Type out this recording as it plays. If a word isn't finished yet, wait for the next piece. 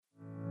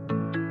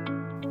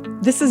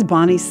This is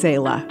Bonnie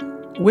Sala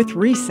with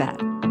Reset.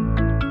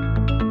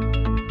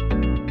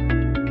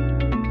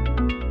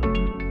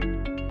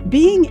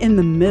 Being in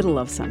the middle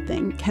of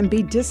something can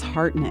be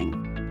disheartening.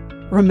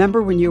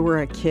 Remember when you were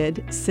a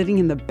kid sitting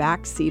in the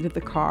back seat of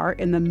the car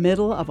in the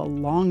middle of a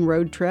long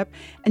road trip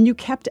and you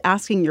kept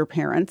asking your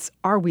parents,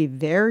 "Are we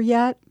there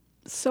yet?"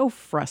 So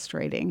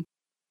frustrating.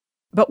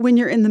 But when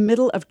you're in the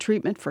middle of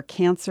treatment for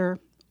cancer,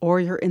 or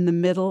you're in the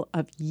middle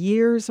of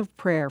years of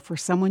prayer for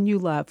someone you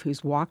love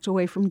who's walked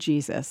away from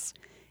Jesus,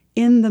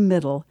 in the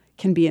middle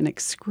can be an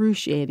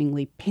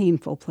excruciatingly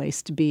painful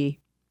place to be.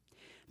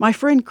 My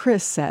friend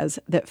Chris says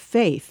that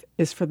faith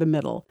is for the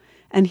middle,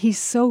 and he's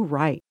so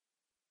right.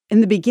 In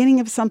the beginning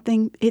of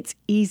something, it's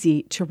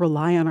easy to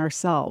rely on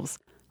ourselves,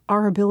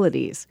 our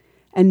abilities,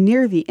 and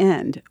near the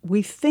end,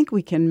 we think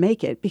we can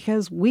make it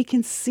because we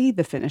can see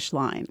the finish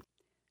line.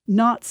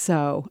 Not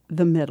so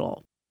the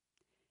middle.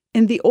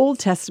 In the Old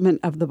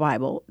Testament of the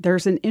Bible,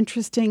 there's an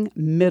interesting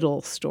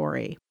middle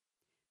story.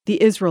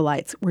 The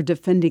Israelites were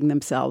defending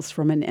themselves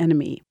from an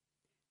enemy.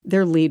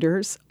 Their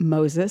leaders,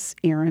 Moses,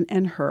 Aaron,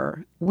 and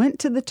Hur, went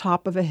to the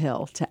top of a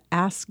hill to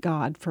ask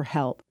God for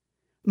help.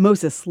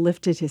 Moses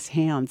lifted his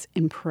hands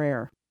in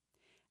prayer.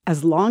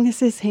 As long as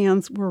his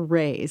hands were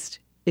raised,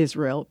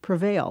 Israel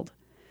prevailed.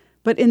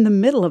 But in the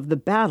middle of the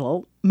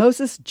battle,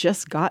 Moses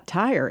just got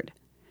tired.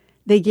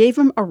 They gave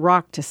him a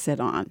rock to sit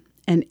on,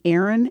 and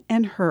Aaron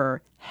and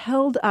Hur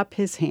held up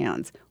his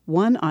hands,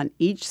 one on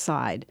each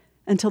side,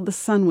 until the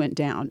sun went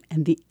down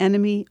and the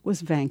enemy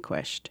was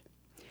vanquished.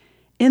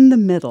 In the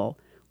middle,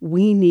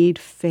 we need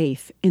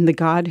faith in the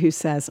God who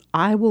says,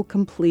 "I will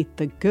complete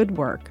the good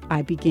work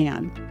I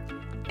began,"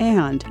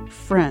 and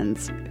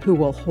friends who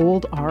will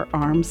hold our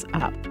arms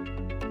up.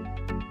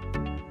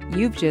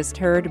 You've just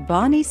heard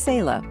Bonnie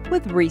Sala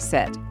with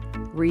Reset.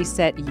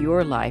 Reset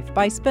your life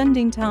by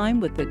spending time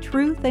with the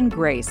truth and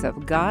grace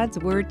of God's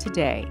Word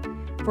today.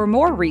 For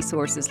more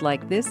resources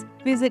like this,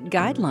 visit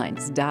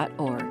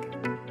guidelines.org.